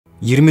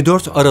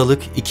24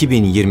 Aralık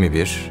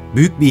 2021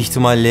 büyük bir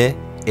ihtimalle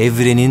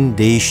evrenin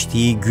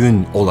değiştiği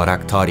gün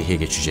olarak tarihe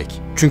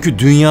geçecek. Çünkü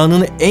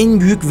dünyanın en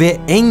büyük ve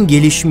en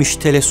gelişmiş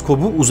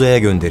teleskobu uzaya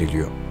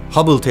gönderiliyor.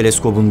 Hubble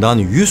teleskobundan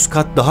 100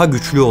 kat daha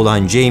güçlü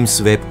olan James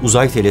Webb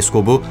Uzay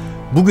Teleskobu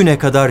bugüne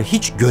kadar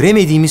hiç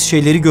göremediğimiz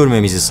şeyleri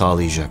görmemizi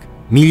sağlayacak.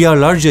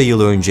 Milyarlarca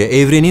yıl önce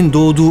evrenin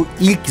doğduğu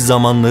ilk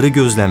zamanları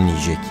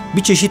gözlemleyecek.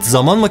 Bir çeşit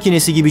zaman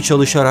makinesi gibi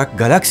çalışarak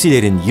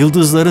galaksilerin,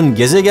 yıldızların,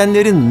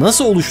 gezegenlerin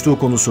nasıl oluştuğu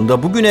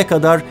konusunda bugüne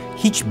kadar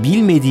hiç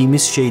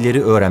bilmediğimiz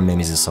şeyleri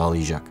öğrenmemizi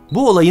sağlayacak.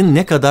 Bu olayın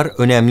ne kadar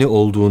önemli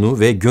olduğunu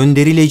ve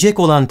gönderilecek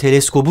olan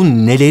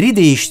teleskobun neleri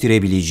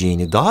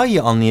değiştirebileceğini daha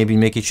iyi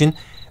anlayabilmek için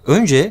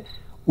önce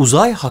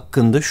uzay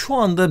hakkında şu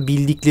anda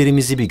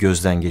bildiklerimizi bir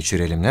gözden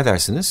geçirelim. Ne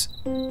dersiniz?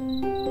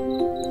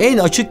 En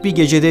açık bir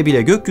gecede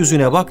bile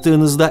gökyüzüne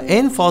baktığınızda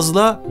en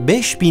fazla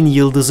 5000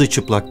 yıldızı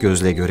çıplak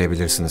gözle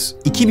görebilirsiniz.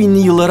 2000'li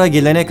yıllara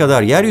gelene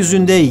kadar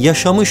yeryüzünde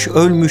yaşamış,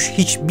 ölmüş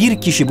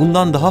hiçbir kişi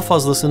bundan daha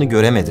fazlasını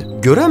göremedi.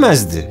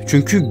 Göremezdi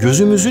çünkü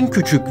gözümüzün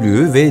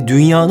küçüklüğü ve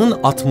dünyanın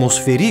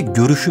atmosferi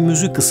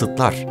görüşümüzü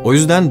kısıtlar. O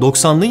yüzden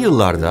 90'lı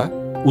yıllarda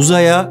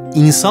uzaya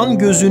insan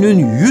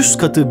gözünün 100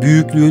 katı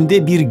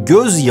büyüklüğünde bir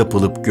göz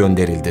yapılıp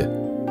gönderildi.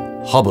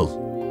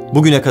 Hubble.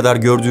 Bugüne kadar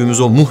gördüğümüz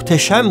o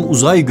muhteşem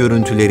uzay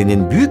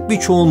görüntülerinin büyük bir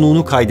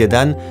çoğunluğunu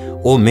kaydeden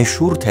o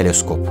meşhur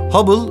teleskop.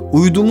 Hubble,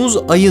 uydumuz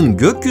Ay'ın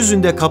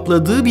gökyüzünde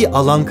kapladığı bir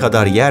alan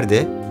kadar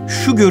yerde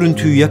şu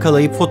görüntüyü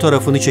yakalayıp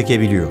fotoğrafını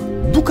çekebiliyor.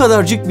 Bu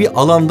kadarcık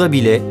bir alanda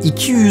bile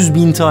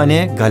 200.000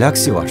 tane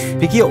galaksi var.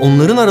 Peki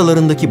onların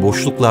aralarındaki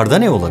boşluklarda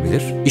ne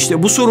olabilir?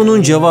 İşte bu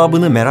sorunun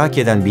cevabını merak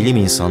eden bilim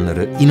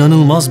insanları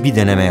inanılmaz bir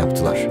deneme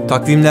yaptılar.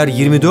 Takvimler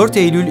 24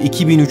 Eylül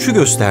 2003'ü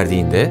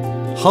gösterdiğinde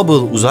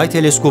Hubble Uzay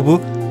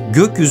Teleskobu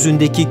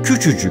gökyüzündeki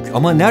küçücük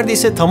ama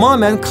neredeyse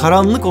tamamen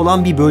karanlık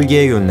olan bir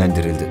bölgeye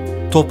yönlendirildi.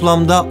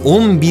 Toplamda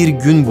 11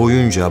 gün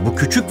boyunca bu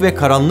küçük ve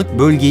karanlık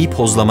bölgeyi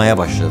pozlamaya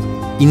başladı.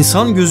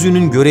 İnsan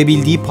gözünün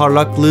görebildiği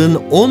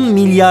parlaklığın 10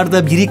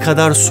 milyarda biri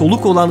kadar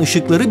soluk olan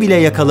ışıkları bile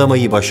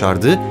yakalamayı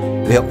başardı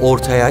ve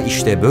ortaya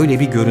işte böyle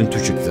bir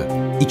görüntü çıktı.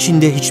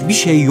 İçinde hiçbir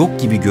şey yok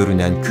gibi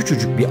görünen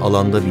küçücük bir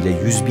alanda bile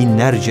yüz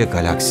binlerce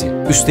galaksi.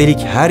 Üstelik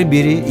her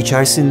biri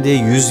içerisinde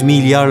yüz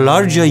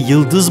milyarlarca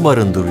yıldız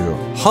barındırıyor.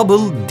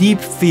 Hubble Deep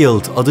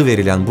Field adı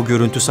verilen bu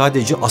görüntü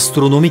sadece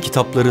astronomi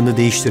kitaplarını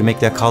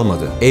değiştirmekle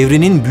kalmadı.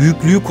 Evrenin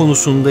büyüklüğü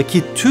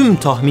konusundaki tüm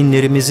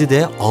tahminlerimizi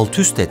de alt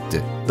üst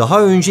etti.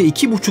 Daha önce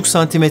 2,5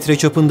 santimetre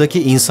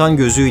çapındaki insan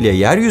gözüyle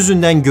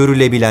yeryüzünden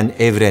görülebilen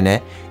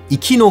evrene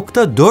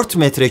 2,4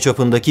 metre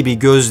çapındaki bir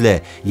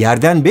gözle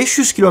yerden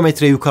 500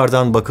 kilometre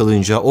yukarıdan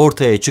bakılınca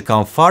ortaya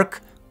çıkan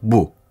fark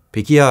bu.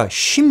 Peki ya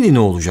şimdi ne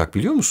olacak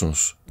biliyor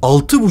musunuz?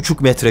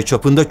 6,5 metre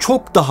çapında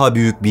çok daha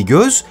büyük bir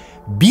göz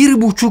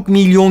 1,5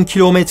 milyon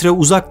kilometre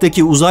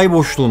uzaktaki uzay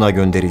boşluğuna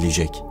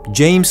gönderilecek.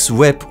 James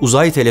Webb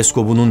Uzay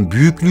Teleskobu'nun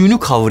büyüklüğünü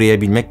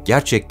kavrayabilmek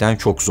gerçekten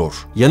çok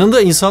zor.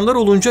 Yanında insanlar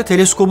olunca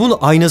teleskobun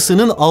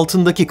aynasının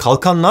altındaki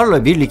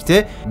kalkanlarla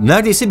birlikte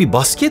neredeyse bir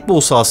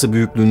basketbol sahası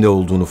büyüklüğünde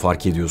olduğunu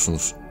fark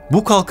ediyorsunuz.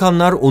 Bu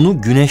kalkanlar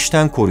onu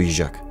güneşten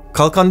koruyacak.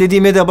 Kalkan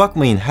dediğime de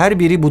bakmayın, her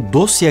biri bu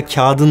dosya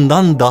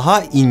kağıdından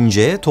daha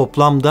ince,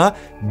 toplamda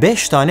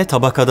 5 tane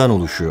tabakadan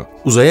oluşuyor.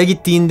 Uzaya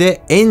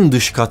gittiğinde en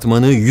dış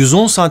katmanı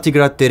 110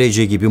 santigrat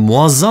derece gibi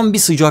muazzam bir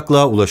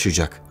sıcaklığa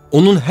ulaşacak.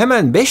 Onun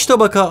hemen 5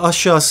 tabaka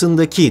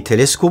aşağısındaki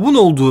teleskobun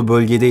olduğu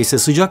bölgede ise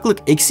sıcaklık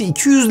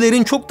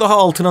 -200'lerin çok daha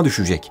altına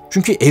düşecek.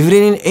 Çünkü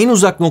evrenin en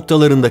uzak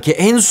noktalarındaki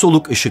en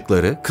soluk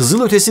ışıkları,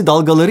 kızılötesi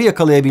dalgaları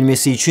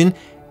yakalayabilmesi için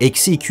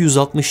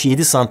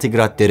 -267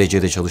 santigrat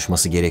derecede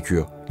çalışması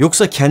gerekiyor.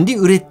 Yoksa kendi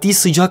ürettiği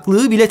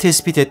sıcaklığı bile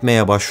tespit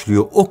etmeye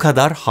başlıyor. O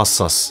kadar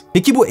hassas.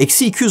 Peki bu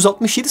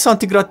 -267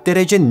 santigrat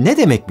derece ne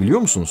demek biliyor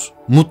musunuz?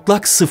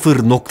 Mutlak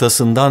sıfır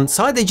noktasından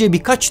sadece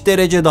birkaç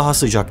derece daha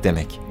sıcak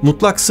demek.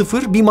 Mutlak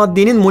sıfır bir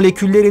maddenin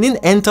moleküllerinin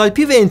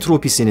entalpi ve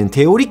entropisinin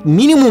teorik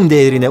minimum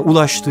değerine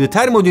ulaştığı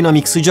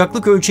termodinamik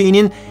sıcaklık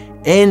ölçeğinin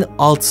en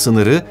alt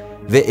sınırı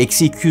ve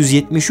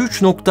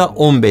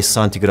 -273,15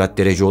 santigrat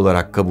derece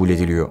olarak kabul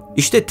ediliyor.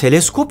 İşte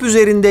teleskop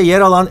üzerinde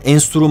yer alan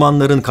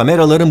enstrümanların,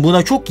 kameraların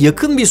buna çok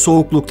yakın bir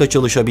soğuklukta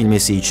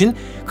çalışabilmesi için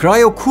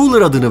cryo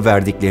cooler adını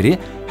verdikleri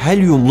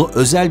helyumlu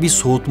özel bir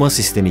soğutma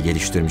sistemi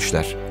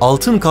geliştirmişler.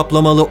 Altın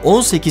kaplamalı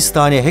 18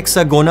 tane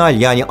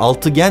heksagonal yani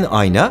altıgen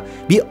ayna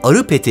bir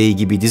arı peteği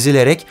gibi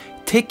dizilerek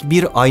tek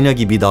bir ayna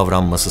gibi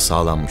davranması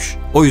sağlanmış.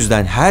 O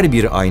yüzden her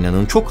bir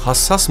aynanın çok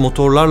hassas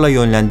motorlarla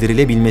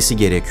yönlendirilebilmesi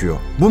gerekiyor.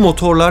 Bu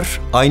motorlar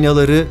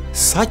aynaları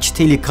saç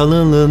teli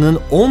kalınlığının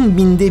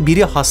 10.000'de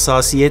biri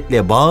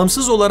hassasiyetle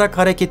bağımsız olarak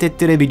hareket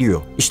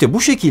ettirebiliyor. İşte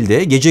bu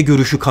şekilde gece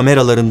görüşü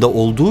kameralarında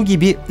olduğu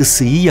gibi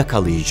ısıyı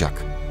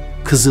yakalayacak.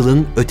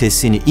 Kızılın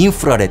ötesini,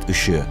 infrared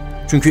ışığı.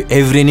 Çünkü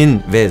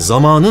evrenin ve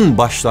zamanın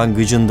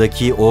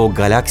başlangıcındaki o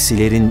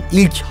galaksilerin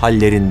ilk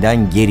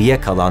hallerinden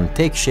geriye kalan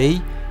tek şey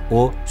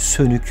o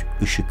sönük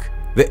ışık.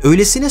 Ve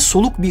öylesine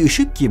soluk bir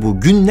ışık ki bu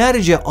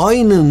günlerce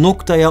aynı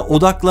noktaya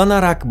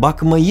odaklanarak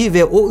bakmayı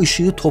ve o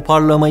ışığı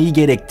toparlamayı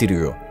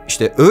gerektiriyor.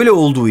 İşte öyle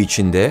olduğu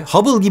için de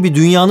Hubble gibi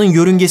dünyanın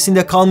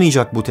yörüngesinde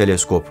kalmayacak bu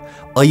teleskop.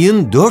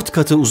 Ayın 4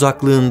 katı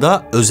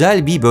uzaklığında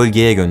özel bir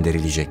bölgeye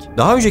gönderilecek.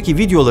 Daha önceki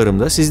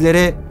videolarımda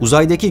sizlere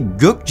uzaydaki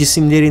gök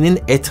cisimlerinin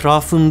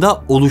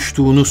etrafında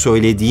oluştuğunu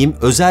söylediğim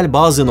özel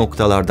bazı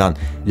noktalardan,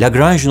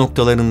 Lagrange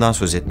noktalarından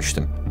söz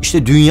etmiştim.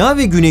 İşte Dünya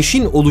ve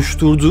Güneş'in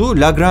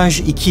oluşturduğu Lagrange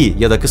 2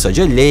 ya da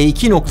kısaca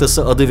L2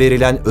 noktası adı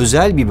verilen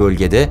özel bir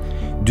bölgede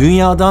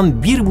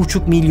Dünya'dan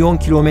 1,5 milyon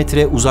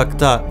kilometre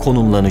uzakta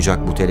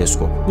konumlanacak bu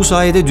teleskop. Bu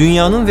sayede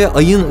Dünya'nın ve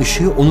Ay'ın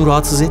ışığı onu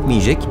rahatsız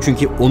etmeyecek.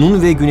 Çünkü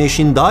onun ve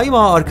Güneş'in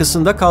daima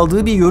arkasında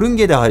kaldığı bir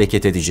yörüngede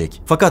hareket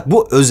edecek. Fakat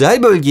bu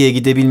özel bölgeye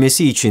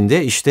gidebilmesi için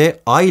de işte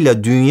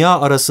Ay'la Dünya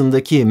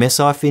arasındaki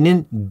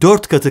mesafenin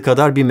 4 katı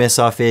kadar bir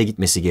mesafeye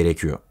gitmesi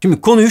gerekiyor.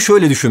 Şimdi konuyu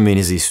şöyle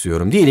düşünmenizi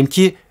istiyorum. Diyelim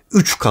ki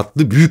 3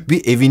 katlı büyük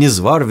bir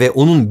eviniz var ve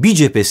onun bir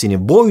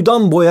cephesini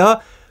boydan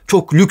boya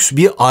çok lüks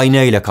bir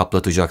ayna ile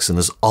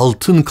kaplatacaksınız.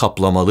 Altın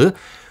kaplamalı,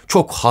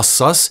 çok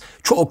hassas,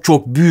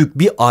 çok büyük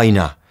bir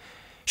ayna.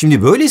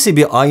 Şimdi böylesi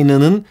bir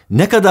aynanın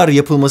ne kadar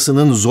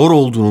yapılmasının zor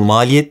olduğunu,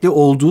 maliyetli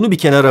olduğunu bir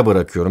kenara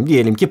bırakıyorum.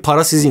 Diyelim ki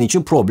para sizin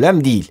için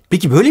problem değil.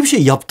 Peki böyle bir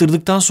şey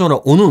yaptırdıktan sonra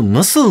onu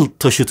nasıl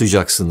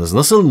taşıtacaksınız?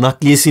 Nasıl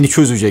nakliyesini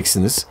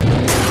çözeceksiniz?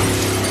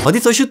 Hadi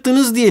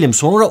taşıttınız diyelim,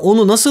 sonra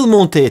onu nasıl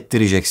monte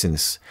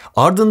ettireceksiniz?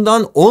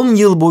 Ardından 10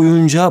 yıl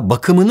boyunca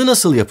bakımını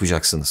nasıl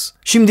yapacaksınız?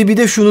 Şimdi bir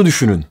de şunu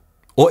düşünün.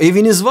 O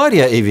eviniz var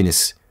ya,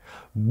 eviniz.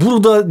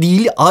 Burada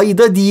değil,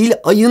 Ay'da değil,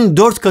 Ay'ın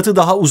 4 katı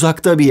daha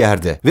uzakta bir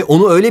yerde. Ve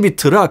onu öyle bir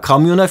tıra,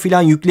 kamyona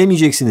falan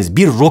yüklemeyeceksiniz.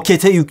 Bir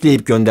rokete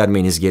yükleyip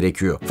göndermeniz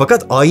gerekiyor.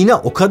 Fakat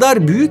ayna o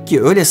kadar büyük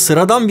ki öyle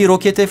sıradan bir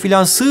rokete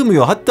falan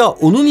sığmıyor. Hatta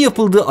onun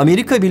yapıldığı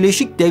Amerika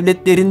Birleşik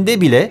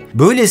Devletleri'nde bile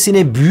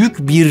böylesine büyük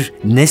bir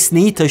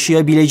nesneyi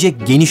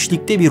taşıyabilecek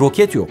genişlikte bir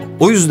roket yok.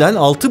 O yüzden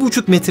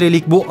 6,5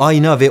 metrelik bu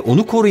ayna ve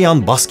onu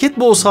koruyan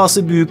basketbol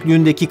sahası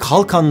büyüklüğündeki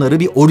kalkanları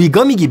bir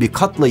origami gibi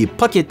katlayıp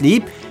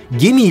paketleyip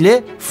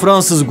gemiyle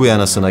Fransız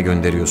Guyana'sına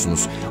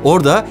gönderiyorsunuz.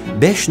 Orada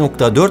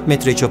 5,4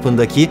 metre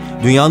çapındaki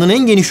dünyanın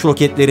en geniş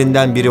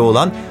roketlerinden biri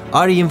olan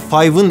Ariane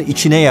 5'ın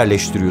içine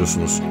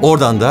yerleştiriyorsunuz.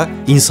 Oradan da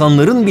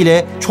insanların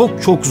bile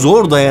çok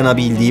zor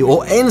dayanabildiği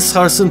o en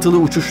sarsıntılı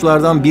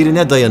uçuşlardan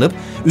birine dayanıp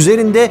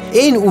üzerinde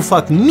en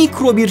ufak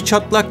mikro bir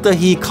çatlak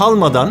dahi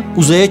kalmadan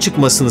uzaya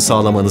çıkmasını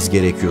sağlamanız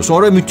gerekiyor.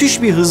 Sonra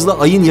müthiş bir hızla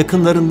Ay'ın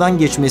yakınlarından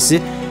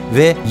geçmesi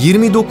ve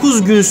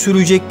 29 gün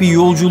sürecek bir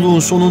yolculuğun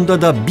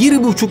sonunda da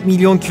 1,5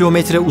 milyon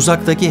kilometre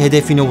uzaktaki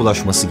hedefine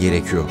ulaşması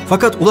gerekiyor.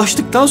 Fakat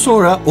ulaştıktan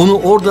sonra onu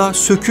orada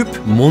söküp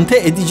monte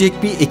edecek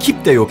bir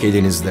ekip de yok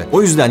elinizde.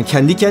 O yüzden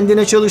kendi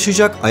kendine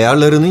çalışacak,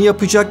 ayarlarını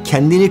yapacak,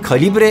 kendini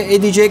kalibre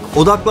edecek,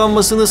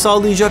 odaklanmasını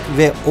sağlayacak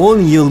ve 10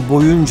 yıl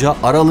boyunca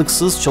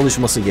aralıksız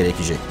çalışması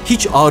gerekecek.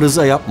 Hiç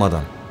arıza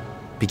yapmadan.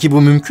 Peki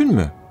bu mümkün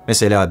mü?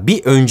 Mesela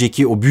bir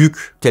önceki o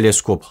büyük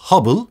teleskop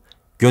Hubble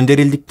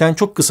gönderildikten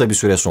çok kısa bir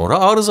süre sonra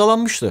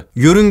arızalanmıştı.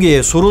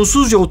 Yörüngeye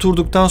sorunsuzca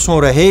oturduktan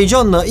sonra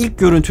heyecanla ilk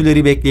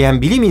görüntüleri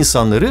bekleyen bilim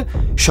insanları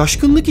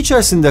şaşkınlık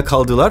içerisinde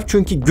kaldılar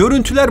çünkü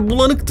görüntüler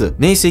bulanıktı.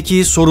 Neyse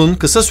ki sorun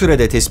kısa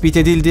sürede tespit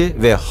edildi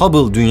ve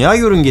Hubble dünya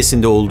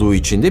yörüngesinde olduğu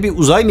için de bir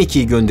uzay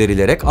mekiği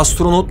gönderilerek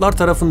astronotlar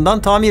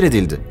tarafından tamir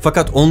edildi.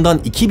 Fakat ondan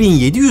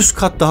 2700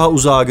 kat daha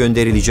uzağa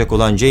gönderilecek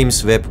olan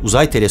James Webb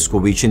Uzay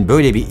Teleskobu için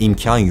böyle bir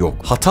imkan yok.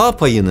 Hata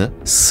payını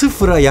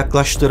sıfıra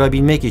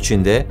yaklaştırabilmek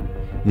için de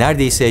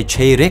neredeyse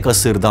çeyrek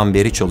asırdan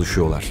beri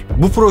çalışıyorlar.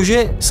 Bu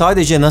proje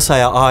sadece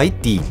NASA'ya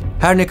ait değil.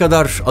 Her ne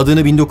kadar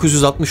adını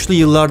 1960'lı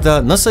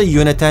yıllarda NASA'yı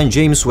yöneten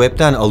James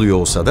Webb'den alıyor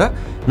olsa da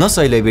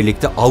NASA ile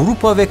birlikte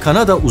Avrupa ve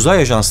Kanada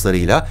uzay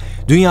ajanslarıyla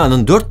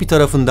dünyanın dört bir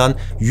tarafından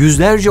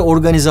yüzlerce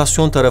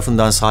organizasyon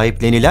tarafından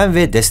sahiplenilen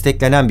ve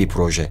desteklenen bir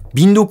proje.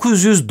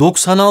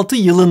 1996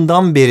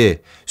 yılından beri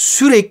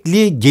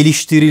sürekli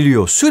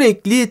geliştiriliyor,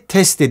 sürekli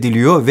test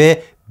ediliyor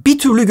ve bir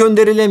türlü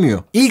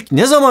gönderilemiyor. İlk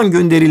ne zaman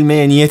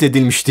gönderilmeye niyet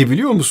edilmişti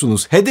biliyor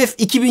musunuz? Hedef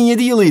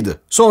 2007 yılıydı.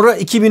 Sonra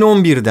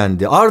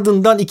 2011'dendi.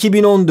 Ardından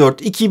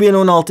 2014,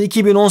 2016,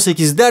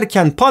 2018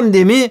 derken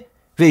pandemi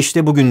ve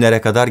işte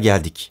bugünlere kadar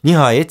geldik.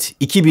 Nihayet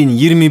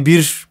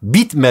 2021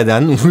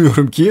 bitmeden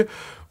umuyorum ki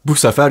bu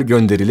sefer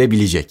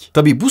gönderilebilecek.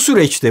 Tabii bu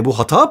süreçte bu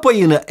hata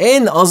payını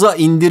en aza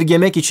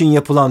indirgemek için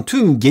yapılan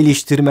tüm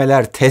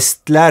geliştirmeler,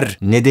 testler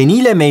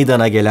nedeniyle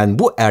meydana gelen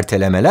bu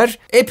ertelemeler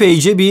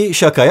epeyce bir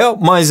şakaya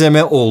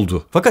malzeme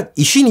oldu. Fakat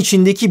işin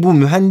içindeki bu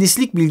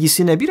mühendislik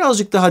bilgisine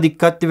birazcık daha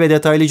dikkatli ve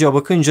detaylıca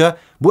bakınca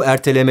bu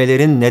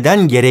ertelemelerin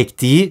neden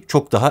gerektiği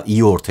çok daha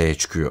iyi ortaya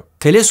çıkıyor.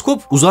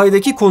 Teleskop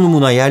uzaydaki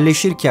konumuna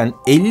yerleşirken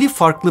 50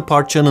 farklı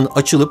parçanın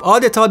açılıp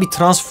adeta bir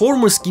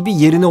Transformers gibi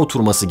yerine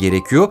oturması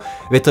gerekiyor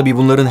ve tabii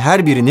bunların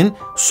her birinin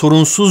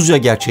sorunsuzca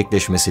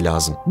gerçekleşmesi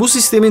lazım. Bu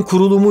sistemin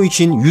kurulumu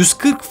için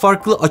 140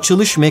 farklı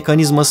açılış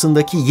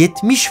mekanizmasındaki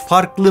 70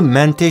 farklı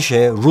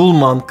menteşe,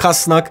 rulman,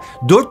 kasnak,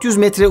 400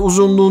 metre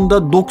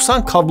uzunluğunda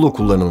 90 kablo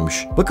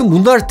kullanılmış. Bakın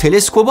bunlar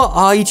teleskoba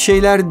ait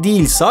şeyler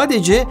değil,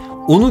 sadece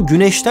onu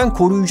güneşten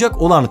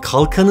koruyacak olan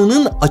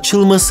kalkanının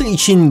açılması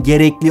için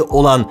gerekli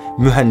olan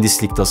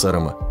mühendislik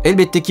tasarımı.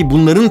 Elbette ki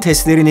bunların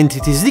testlerinin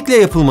titizlikle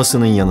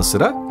yapılmasının yanı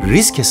sıra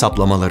risk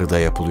hesaplamaları da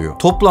yapılıyor.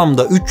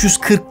 Toplamda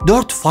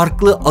 344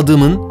 farklı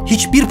adımın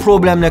hiçbir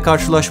problemle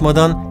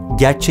karşılaşmadan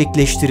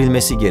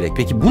gerçekleştirilmesi gerek.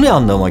 Peki bu ne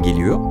anlama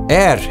geliyor?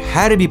 Eğer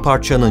her bir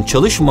parçanın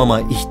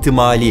çalışmama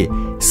ihtimali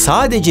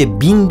sadece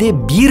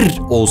 1/1000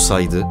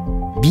 olsaydı,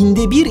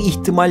 1/1000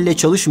 ihtimalle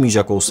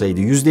çalışmayacak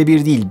olsaydı,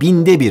 %1 değil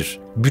 1/1000,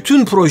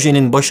 bütün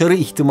projenin başarı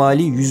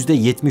ihtimali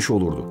 %70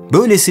 olurdu.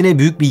 Böylesine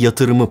büyük bir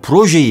yatırımı,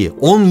 projeyi,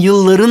 10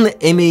 yılların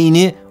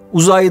emeğini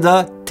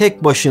uzayda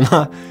tek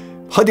başına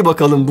hadi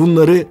bakalım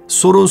bunları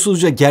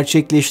sorunsuzca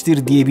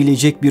gerçekleştir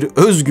diyebilecek bir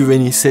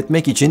özgüveni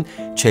hissetmek için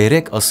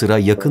çeyrek asıra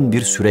yakın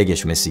bir süre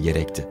geçmesi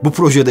gerekti. Bu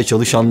projede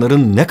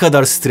çalışanların ne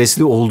kadar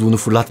stresli olduğunu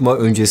fırlatma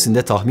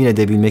öncesinde tahmin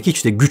edebilmek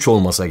hiç de güç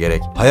olmasa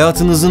gerek.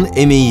 Hayatınızın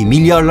emeği,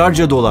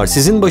 milyarlarca dolar,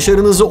 sizin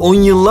başarınızı 10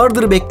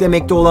 yıllardır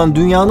beklemekte olan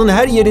dünyanın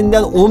her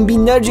yerinden 10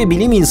 binlerce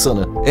bilim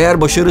insanı.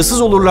 Eğer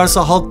başarısız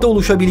olurlarsa halkta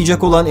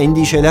oluşabilecek olan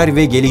endişeler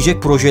ve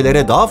gelecek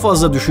projelere daha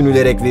fazla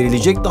düşünülerek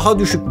verilecek daha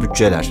düşük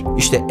bütçeler.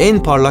 İşte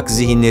en parlak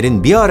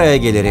zihinlerin bir araya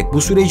gelerek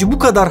bu süreci bu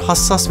kadar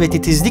hassas ve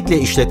titizlikle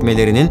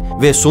işletmelerinin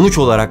ve sonuç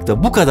olarak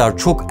da bu kadar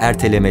çok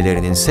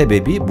ertelemelerinin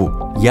sebebi bu.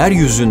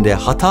 Yeryüzünde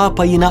hata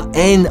payına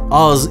en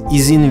az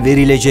izin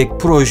verilecek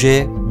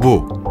proje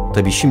bu.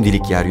 Tabii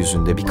şimdilik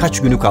yeryüzünde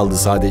birkaç günü kaldı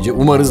sadece.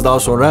 Umarız daha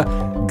sonra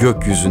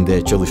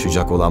gökyüzünde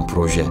çalışacak olan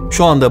proje.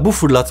 Şu anda bu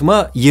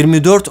fırlatma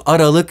 24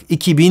 Aralık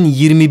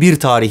 2021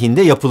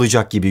 tarihinde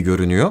yapılacak gibi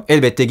görünüyor.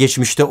 Elbette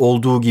geçmişte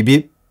olduğu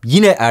gibi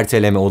yine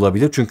erteleme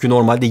olabilir. Çünkü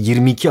normalde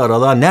 22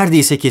 Aralık'a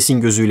neredeyse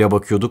kesin gözüyle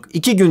bakıyorduk.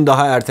 2 gün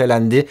daha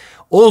ertelendi.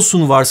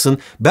 Olsun varsın.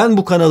 Ben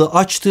bu kanalı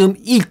açtığım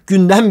ilk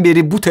günden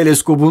beri bu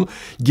teleskobun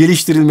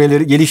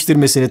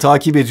geliştirmesini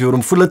takip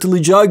ediyorum.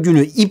 Fırlatılacağı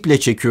günü iple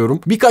çekiyorum.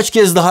 Birkaç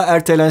kez daha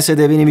ertelense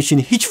de benim için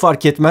hiç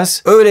fark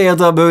etmez. Öyle ya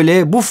da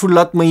böyle bu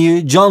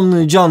fırlatmayı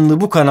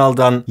canlı bu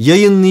kanaldan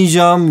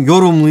yayınlayacağım,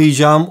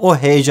 yorumlayacağım. O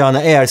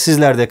heyecana eğer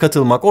sizler de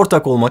katılmak,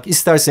 ortak olmak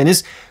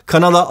isterseniz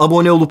kanala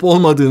abone olup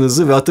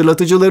olmadığınızı ve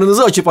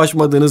hatırlatıcılarınızı açıp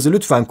açmadığınızı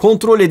lütfen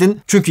kontrol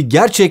edin. Çünkü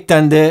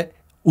gerçekten de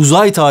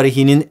uzay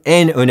tarihinin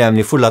en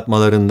önemli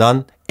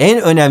fırlatmalarından,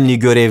 en önemli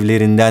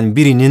görevlerinden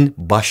birinin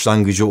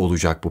başlangıcı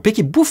olacak bu.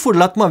 Peki bu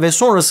fırlatma ve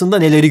sonrasında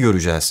neleri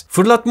göreceğiz?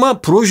 Fırlatma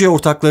proje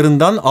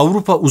ortaklarından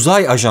Avrupa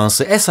Uzay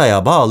Ajansı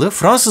ESA'ya bağlı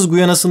Fransız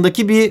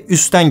Guyana'sındaki bir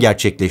üstten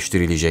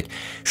gerçekleştirilecek.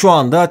 Şu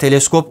anda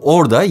teleskop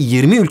orada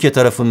 20 ülke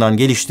tarafından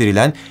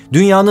geliştirilen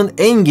dünyanın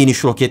en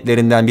geniş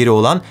roketlerinden biri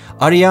olan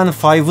Ariane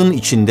 5'ın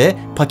içinde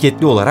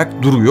paketli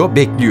olarak duruyor,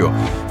 bekliyor.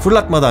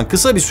 Fırlatmadan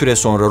kısa bir süre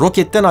sonra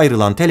roketten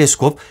ayrılan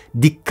teleskop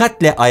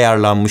dikkatle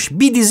ayarlanmış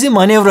bir dizi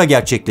manevra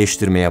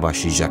gerçekleştirmeye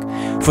başlayacak.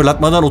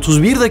 Fırlatmadan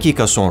 31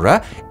 dakika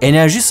sonra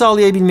enerji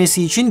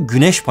sağlayabilmesi için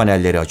güneş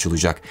panelleri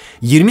açılacak.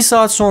 20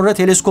 saat sonra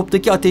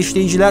teleskoptaki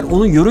ateşleyiciler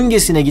onu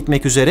yörüngesine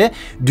gitmek üzere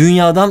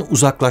dünyadan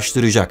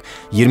uzaklaştıracak.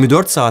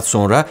 24 saat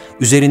sonra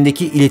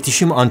üzerindeki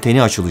iletişim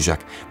anteni açılacak.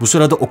 Bu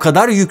sırada o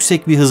kadar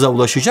yüksek bir hıza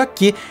ulaşacak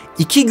ki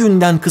 2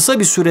 günden kısa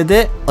bir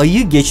sürede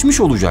ayı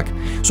geçmiş olacak.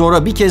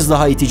 Sonra bir kez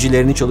daha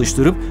iticilerini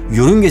çalıştırıp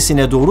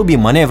yörüngesine doğru bir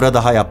manevra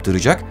daha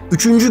yaptıracak.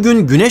 3.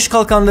 gün güneş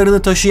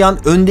kalkanlarını taşıyan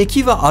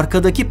öndeki ve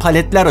arkadaki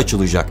paletler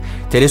açılacak.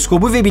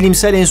 Teleskobu ve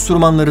bilimsel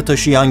enstrümanları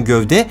taşıyan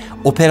gövde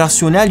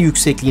operasyonel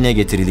yüksekliğine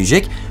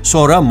getirilecek.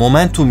 Sonra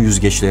momentum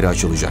yüzgeçleri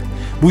açılacak.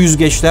 Bu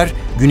yüzgeçler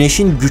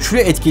güneşin güçlü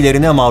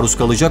etkilerine maruz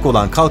kalacak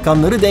olan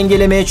kalkanları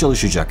dengelemeye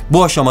çalışacak.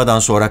 Bu aşamadan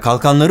sonra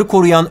kalkanları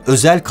koruyan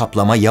özel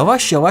kaplama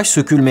yavaş yavaş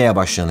sökülmeye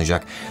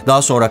başlanacak.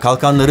 Daha sonra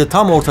kalkanları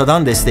tam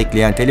ortadan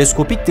destekleyen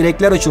teleskopik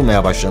direkler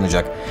açılmaya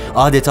başlanacak.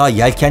 Adeta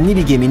yelkenli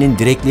bir geminin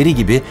direkleri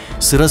gibi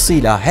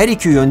sırasıyla her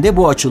iki yönde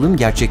bu açılım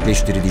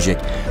gerçekleştirilecek.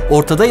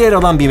 Ortada yer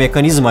alan bir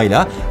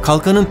mekanizmayla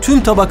kalkanın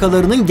tüm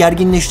tabakalarının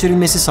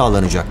gerginleştirilmesi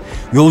sağlanacak.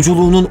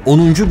 Yolculuğunun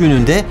 10.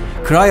 gününde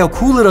Cryo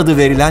Cooler adı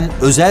verilen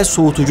özel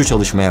soğutucu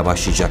çalışmaya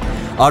başlayacak.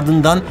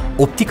 Ardından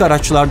optik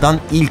araçlardan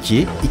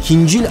ilki,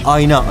 ikincil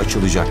ayna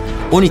açılacak.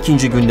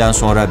 12. günden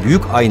sonra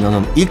büyük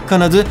aynanın ilk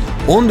kanadı,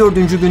 14.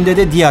 günde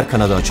de diğer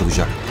kanadı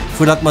açılacak.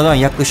 Fırlatmadan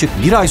yaklaşık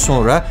bir ay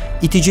sonra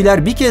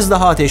iticiler bir kez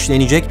daha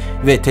ateşlenecek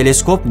ve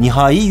teleskop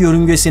nihai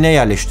yörüngesine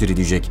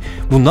yerleştirilecek.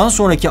 Bundan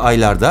sonraki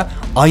aylarda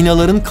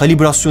aynaların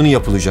kalibrasyonu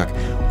yapılacak.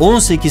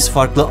 18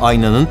 farklı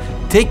aynanın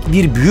tek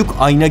bir büyük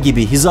ayna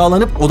gibi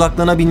hizalanıp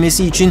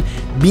odaklanabilmesi için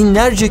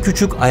binlerce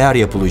küçük ayar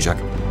yapılacak.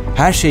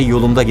 Her şey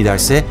yolunda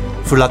giderse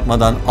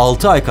fırlatmadan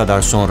 6 ay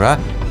kadar sonra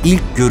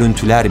ilk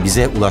görüntüler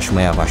bize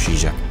ulaşmaya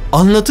başlayacak.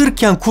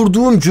 Anlatırken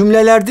kurduğum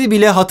cümlelerde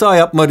bile hata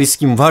yapma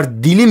riskim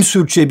var. Dilim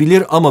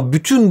sürçebilir ama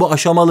bütün bu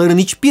aşamaların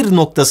hiçbir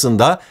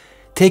noktasında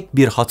tek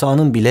bir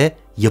hatanın bile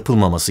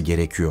yapılmaması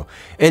gerekiyor.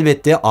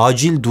 Elbette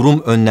acil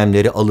durum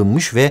önlemleri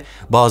alınmış ve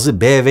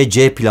bazı B ve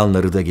C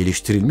planları da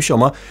geliştirilmiş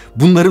ama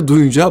bunları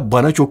duyunca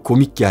bana çok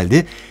komik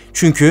geldi.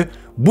 Çünkü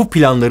bu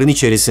planların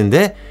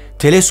içerisinde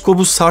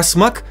teleskobu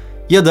sarsmak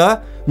ya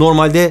da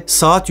Normalde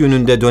saat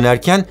yönünde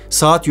dönerken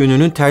saat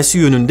yönünün tersi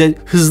yönünde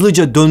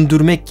hızlıca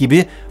döndürmek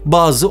gibi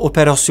bazı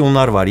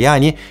operasyonlar var.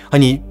 Yani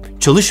hani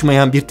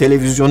çalışmayan bir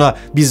televizyona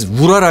biz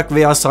vurarak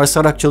veya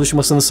sarsarak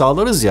çalışmasını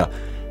sağlarız ya.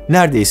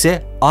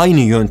 Neredeyse aynı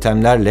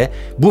yöntemlerle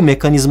bu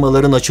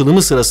mekanizmaların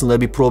açılımı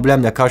sırasında bir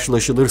problemle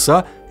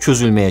karşılaşılırsa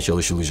çözülmeye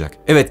çalışılacak.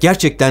 Evet,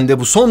 gerçekten de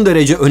bu son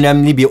derece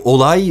önemli bir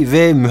olay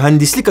ve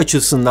mühendislik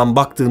açısından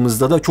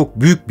baktığımızda da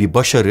çok büyük bir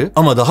başarı,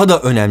 ama daha da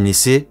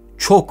önemlisi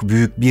çok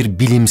büyük bir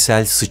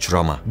bilimsel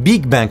sıçrama.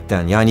 Big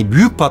Bang'den, yani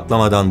büyük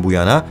patlamadan bu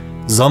yana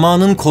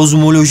zamanın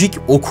kozmolojik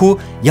oku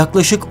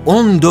yaklaşık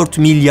 14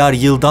 milyar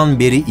yıldan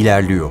beri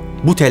ilerliyor.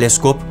 Bu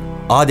teleskop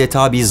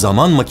adeta bir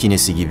zaman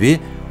makinesi gibi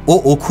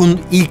o okun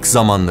ilk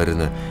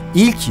zamanlarını,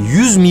 ilk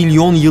 100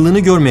 milyon yılını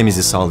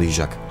görmemizi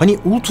sağlayacak. Hani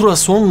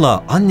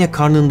ultrasonla anne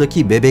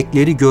karnındaki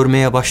bebekleri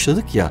görmeye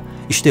başladık ya,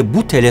 işte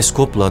bu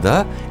teleskopla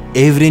da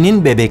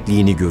evrenin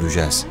bebekliğini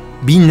göreceğiz.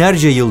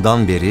 Binlerce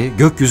yıldan beri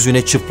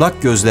gökyüzüne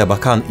çıplak gözle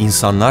bakan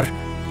insanlar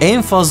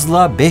en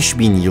fazla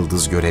 5000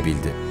 yıldız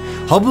görebildi.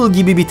 Hubble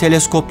gibi bir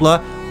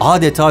teleskopla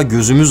adeta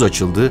gözümüz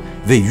açıldı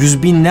ve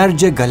yüz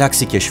binlerce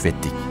galaksi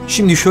keşfettik.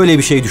 Şimdi şöyle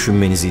bir şey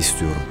düşünmenizi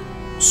istiyorum.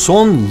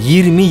 Son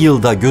 20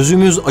 yılda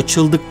gözümüz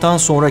açıldıktan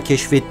sonra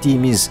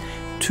keşfettiğimiz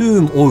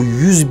tüm o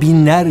yüz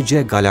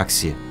binlerce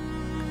galaksi,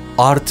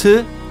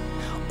 artı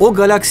o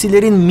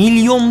galaksilerin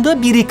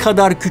milyonda biri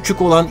kadar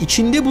küçük olan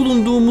içinde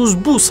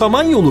bulunduğumuz bu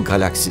Samanyolu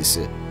galaksisi,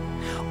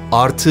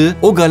 artı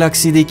o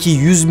galaksideki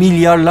yüz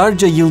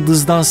milyarlarca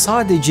yıldızdan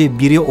sadece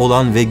biri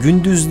olan ve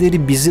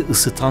gündüzleri bizi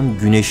ısıtan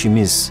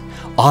güneşimiz,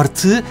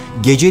 artı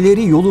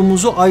geceleri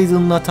yolumuzu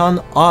aydınlatan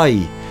ay,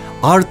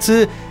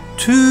 artı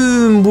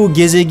tüm bu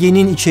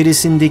gezegenin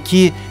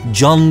içerisindeki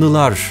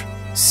canlılar,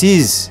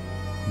 siz,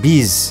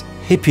 biz,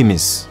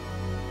 hepimiz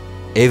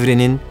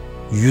evrenin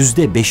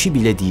 %5'i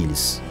bile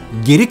değiliz.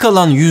 Geri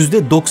kalan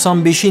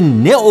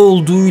 %95'in ne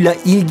olduğuyla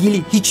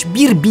ilgili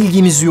hiçbir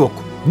bilgimiz yok.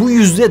 Bu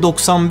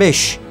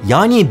 %95,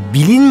 yani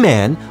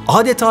bilinmeyen,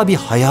 adeta bir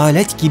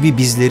hayalet gibi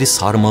bizleri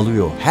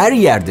sarmalıyor her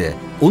yerde.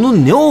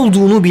 Onun ne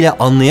olduğunu bile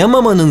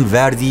anlayamamanın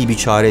verdiği bir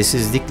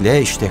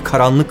çaresizlikle işte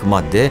karanlık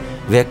madde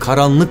ve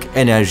karanlık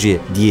enerji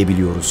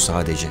diyebiliyoruz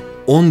sadece.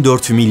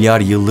 14 milyar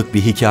yıllık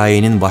bir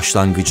hikayenin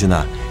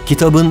başlangıcına,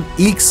 kitabın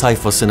ilk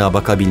sayfasına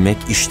bakabilmek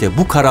işte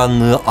bu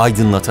karanlığı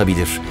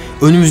aydınlatabilir.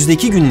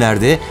 Önümüzdeki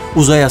günlerde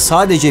uzaya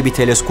sadece bir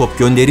teleskop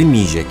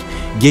gönderilmeyecek,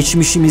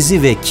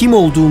 geçmişimizi ve kim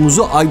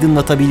olduğumuzu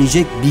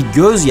aydınlatabilecek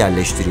bir göz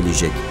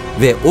yerleştirilecek.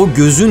 Ve o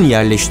gözün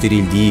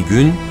yerleştirildiği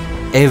gün,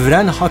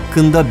 evren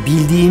hakkında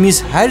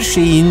bildiğimiz her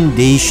şeyin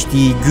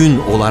değiştiği gün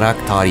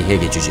olarak tarihe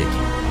geçecek.